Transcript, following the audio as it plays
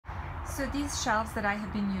So these shelves that I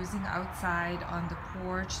have been using outside on the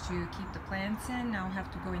porch to keep the plants in now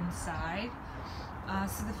have to go inside.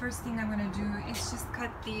 So the first thing I'm going to do is just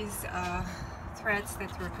cut these threads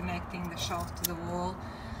that were connecting the shelf to the wall.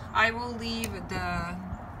 I will leave the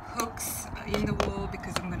hooks in the wall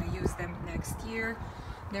because I'm going to use them next year.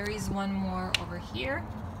 There is one more over here.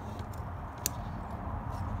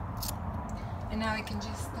 And now I can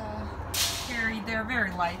just carry, they're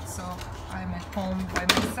very light, so I'm at home by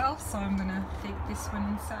myself, so I'm gonna take this one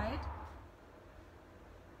inside.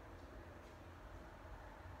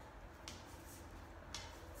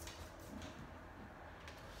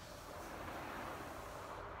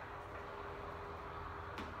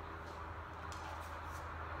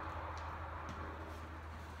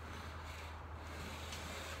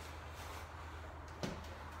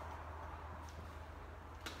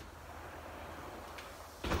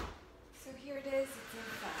 So here it is, it's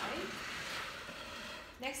inside.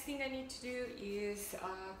 Next thing I need to do is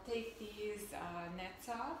take these nets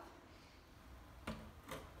off.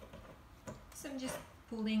 So I'm just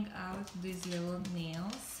pulling out these little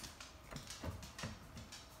nails.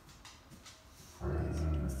 As you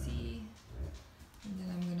can see. And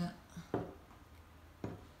then I'm gonna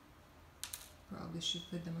probably should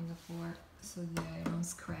put them on the floor so that I don't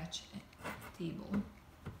scratch the table.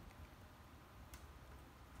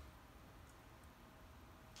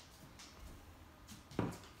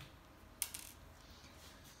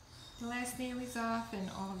 The last nail is off and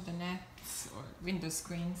all of the nets or window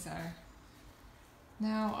screens are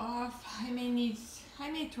now off. I may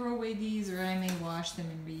throw away these, or I may wash them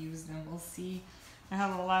and reuse them. We'll see. I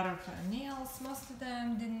have a lot of nails. Most of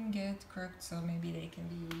them didn't get crooked, so maybe they can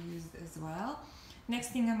be reused as well. Next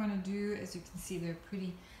thing I'm going to do, as you can see, they're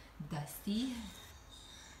pretty dusty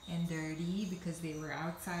and dirty because they were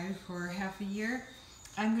outside for half a year.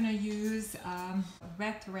 I'm going to use a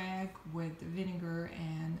wet rag with vinegar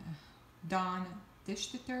and Dawn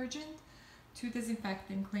dish detergent to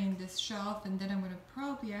disinfect and clean this shelf, and then I'm going to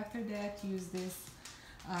probably after that use this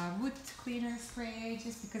wood cleaner spray,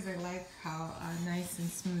 just because I like how nice and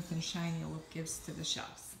smooth and shiny a look gives to the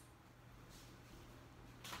shelves.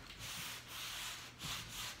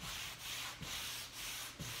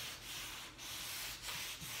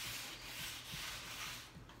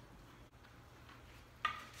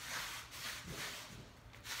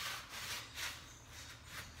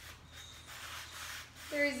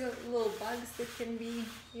 There's little bugs that can be,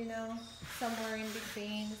 you know, somewhere in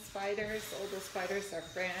between. Spiders, all those spiders are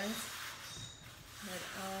friends. But,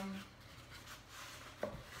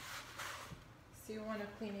 so you want to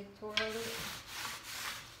clean it thoroughly.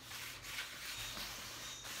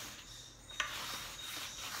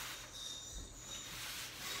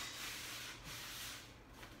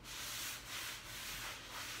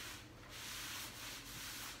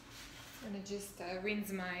 I'm gonna just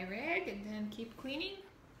rinse my rag and then keep cleaning.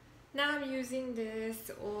 Now I'm using this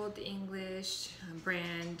Old English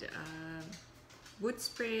brand wood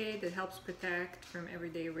spray that helps protect from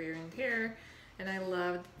everyday wear and tear, and I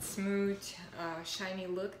love the smooth shiny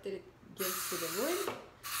look that it gives to the wood.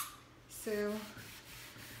 So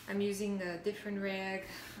I'm using a different rag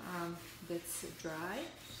that's dry,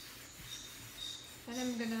 and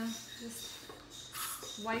I'm gonna just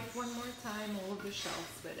wipe one more time all of the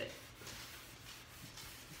shelves with it.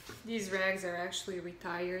 These rags are actually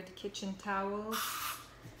retired kitchen towels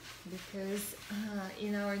because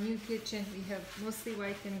in our new kitchen we have mostly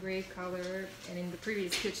white and gray color, and in the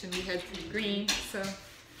previous kitchen we had green, so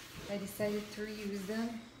I decided to reuse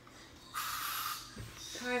them.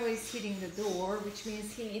 Kyle is hitting the door, which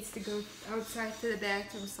means he needs to go outside to the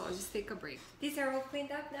bathroom, so I'll just take a break. These are all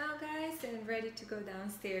cleaned up now, guys, and ready to go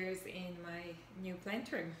downstairs in my new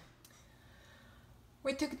plant room.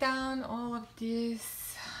 We took down all of this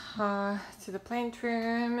to the plant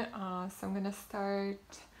room, so I'm gonna start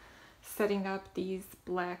setting up these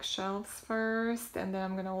black shelves first, and then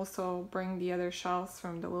I'm gonna also bring the other shelves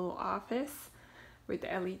from the little office with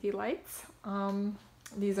LED lights.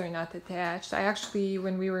 These are not attached. I actually,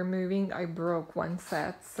 when we were moving, I broke one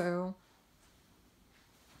set, so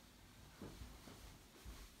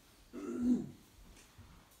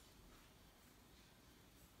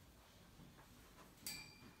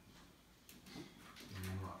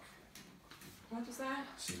what was that?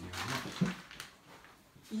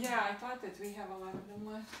 Yeah, I thought that we have a lot of them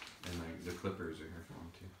left. And like the clippers are here for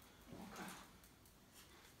them too. Okay.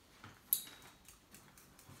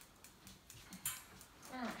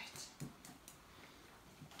 All right.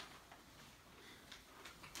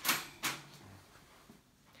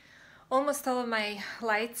 Almost all of my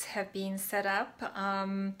lights have been set up.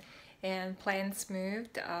 and plants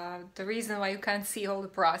moved. The reason why you can't see all the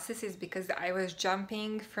process is because I was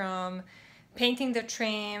jumping from painting the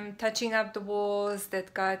trim, touching up the walls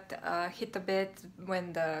that got hit a bit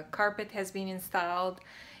when the carpet has been installed,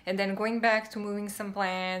 and then going back to moving some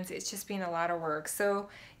plants. It's just been a lot of work. So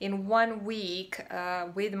in 1 week,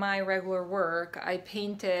 with my regular work, I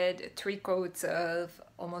painted 3 coats of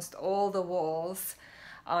almost all the walls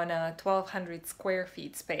on a 1,200 square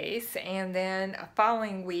feet space, and then a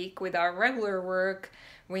following week with our regular work,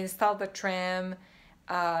 we installed the trim,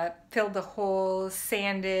 filled the holes,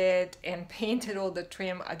 sanded, and painted all the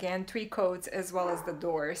trim again, 3 coats, as well as the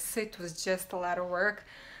doors. It was just a lot of work.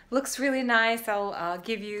 Looks really nice. I'll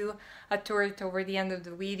give you a tour toward the end of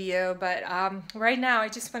the video, but right now I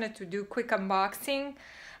just wanted to do a quick unboxing.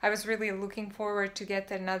 I was really looking forward to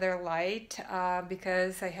get another light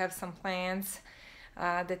because I have some plans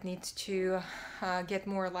that need to get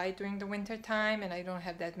more light during the winter time, and I don't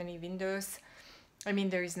have that many windows. I mean,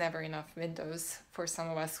 there is never enough windows for some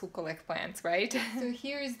of us who collect plants, right? So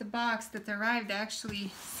here is the box that arrived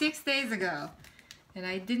actually 6 days ago, and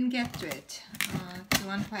I didn't get to it to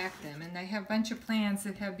unpack them. And I have a bunch of plants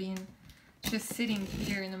that have been just sitting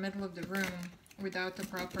here in the middle of the room without the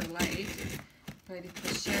proper light. But it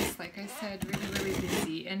was just, like I said, really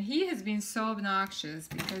busy. And he has been so obnoxious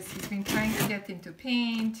because he's been trying to get into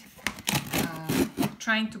paint,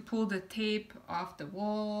 trying to pull the tape off the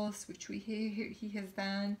walls, which he has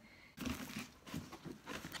done.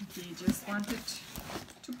 He just wanted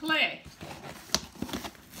to play.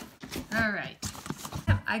 Alright.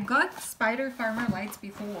 I got Spider Farmer lights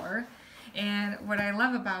before, and what I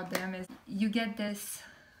love about them is you get this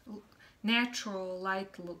natural light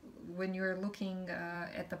when you're looking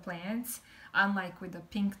at the plants, unlike with the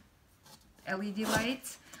pink LED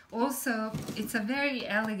lights. Also, it's a very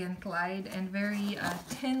elegant light and very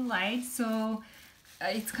thin light, so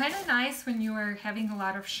it's kind of nice when you are having a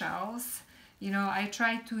lot of shelves. You know, I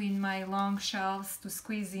try to, in my long shelves, to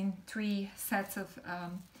squeeze in 3 sets of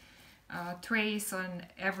trays on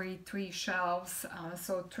every 3 shelves,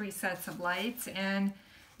 so 3 sets of lights, and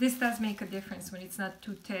this does make a difference when it's not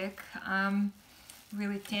too thick,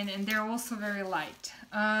 really thin, and they're also very light.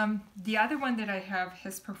 The other one that I have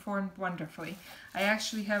has performed wonderfully. I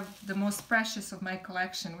actually have the most precious of my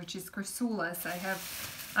collection, which is Chrysalis. I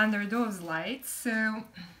have under those lights, so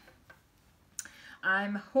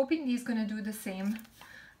I'm hoping he's gonna do the same.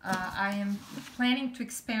 I am planning to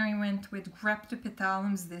experiment with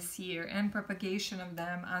graptopetaliums this year and propagation of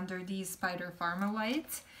them under these Spider Farmer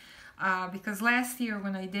lights. Because last year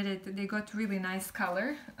when I did it, they got really nice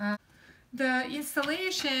color. The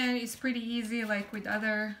installation is pretty easy, like with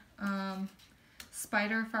other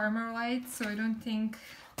Spider Farmer lights, so I don't think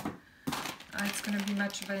it's going to be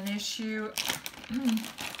much of an issue.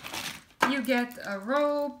 You get a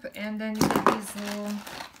rope, and then you get these little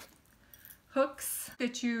hooks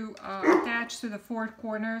that you attach to the 4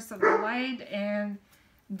 corners of the light, and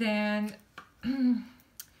then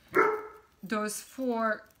those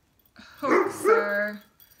 4 hooks are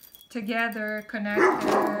together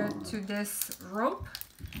connected to this rope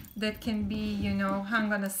that can be, you know,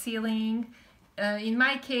 hung on a ceiling. In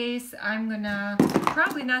my case, I'm gonna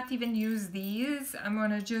probably not even use these. I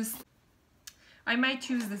might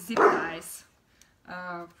use the zip ties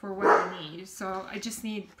for what I need. So I just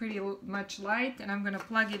need pretty much light, and I'm gonna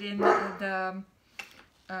plug it in the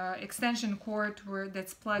extension cord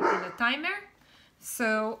that's plugged in a timer.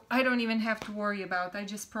 So I don't even have to worry about, I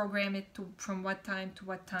just program it from what time to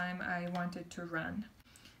what time I want it to run.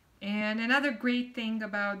 And another great thing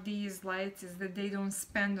about these lights is that they don't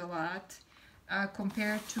spend a lot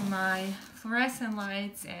compared to my fluorescent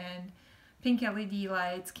lights and pink LED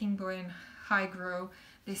lights, Kingboy and Hygro.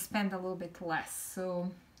 They spend a little bit less,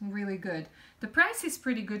 so really good. The price is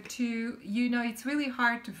pretty good too. You know, it's really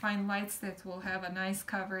hard to find lights that will have a nice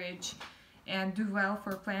coverage and do well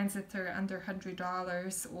for plants that are under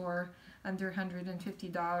 $100 or under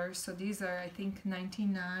 $150. So these are, I think,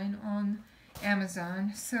 $99 on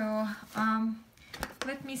Amazon. So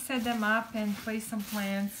let me set them up and place some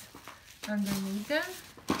plants underneath them.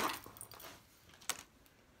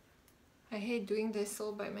 I hate doing this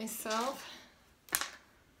all by myself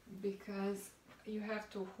because you have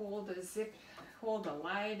to hold the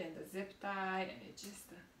light and the zip tie, and it's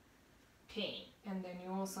just a pain. And then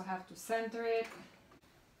you also have to center it.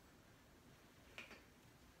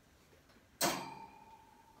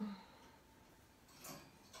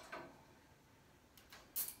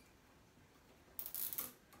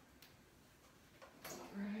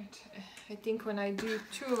 Right, I think when I do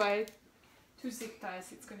 2 zip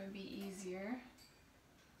ties, it's gonna be easier.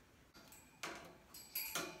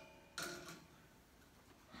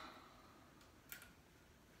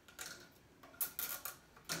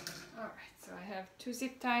 2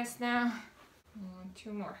 zip ties now. And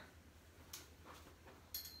 2 more.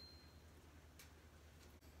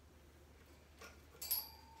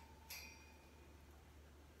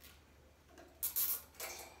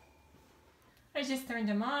 I just turned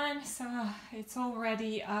them on, so it's all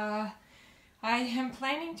ready. I am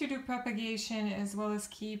planning to do propagation as well as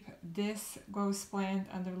keep this ghost plant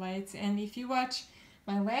under lights. And if you watch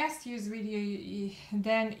my last year's video,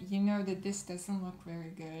 then you know that this doesn't look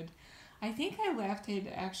very good. I think I left it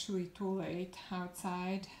actually too late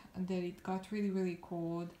outside, and that it got really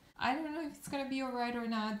cold. I don't know if it's gonna be alright or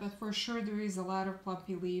not, but for sure there is a lot of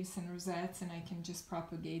plumpy leaves and rosettes, and I can just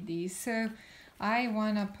propagate these. So I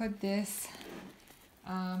wanna put this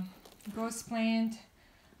ghost plant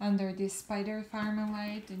under this spider farmer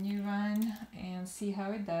light, the new one, and see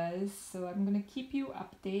how it does. So I'm gonna keep you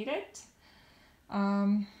updated,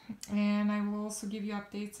 and I will also give you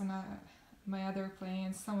updates on my other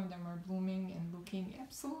plants. Some of them are blooming and looking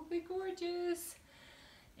absolutely gorgeous,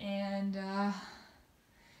 and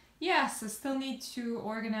yeah, so still need to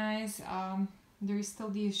organize. There is still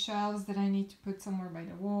these shelves that I need to put somewhere by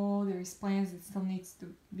the wall. There is plants that still needs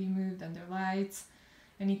to be moved under lights.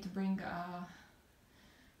 I need to bring a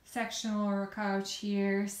sectional or a couch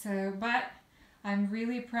here. So, but I'm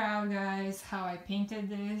really proud, guys, how I painted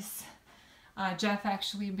this. Jeff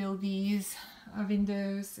actually built these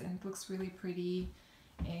windows, and it looks really pretty.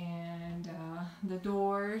 And the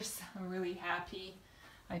doors, I'm really happy.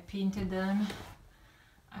 I painted them,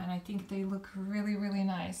 and I think they look really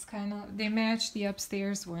nice. Kind of, they match the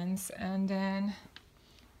upstairs ones. And then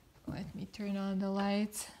let me turn on the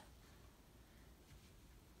lights.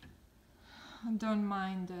 Don't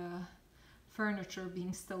mind the furniture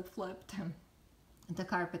being still flipped. The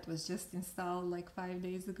carpet was just installed like 5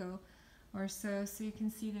 days ago or so. So you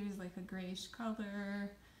can see there's like a grayish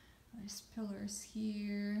color. There's pillars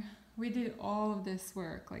here. We did all of this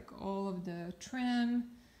work, like all of the trim,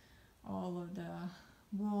 all of the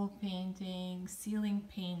wall painting, ceiling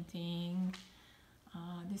painting.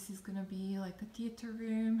 This is gonna be like a theater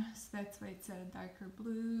room, so that's why it's a darker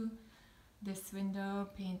blue. This window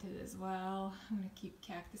painted as well. I'm gonna keep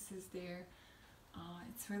cactuses there.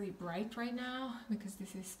 It's really bright right now because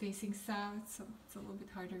this is facing south, so it's a little bit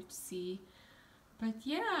harder to see. But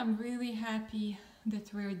yeah, I'm really happy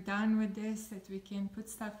that we're done with this, that we can put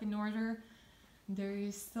stuff in order. There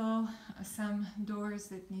is still some doors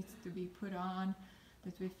that needs to be put on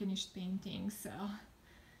that we finished painting. So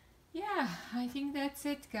yeah, I think that's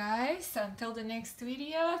it, guys. Until the next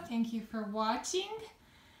video, thank you for watching,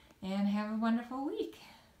 and have a wonderful week.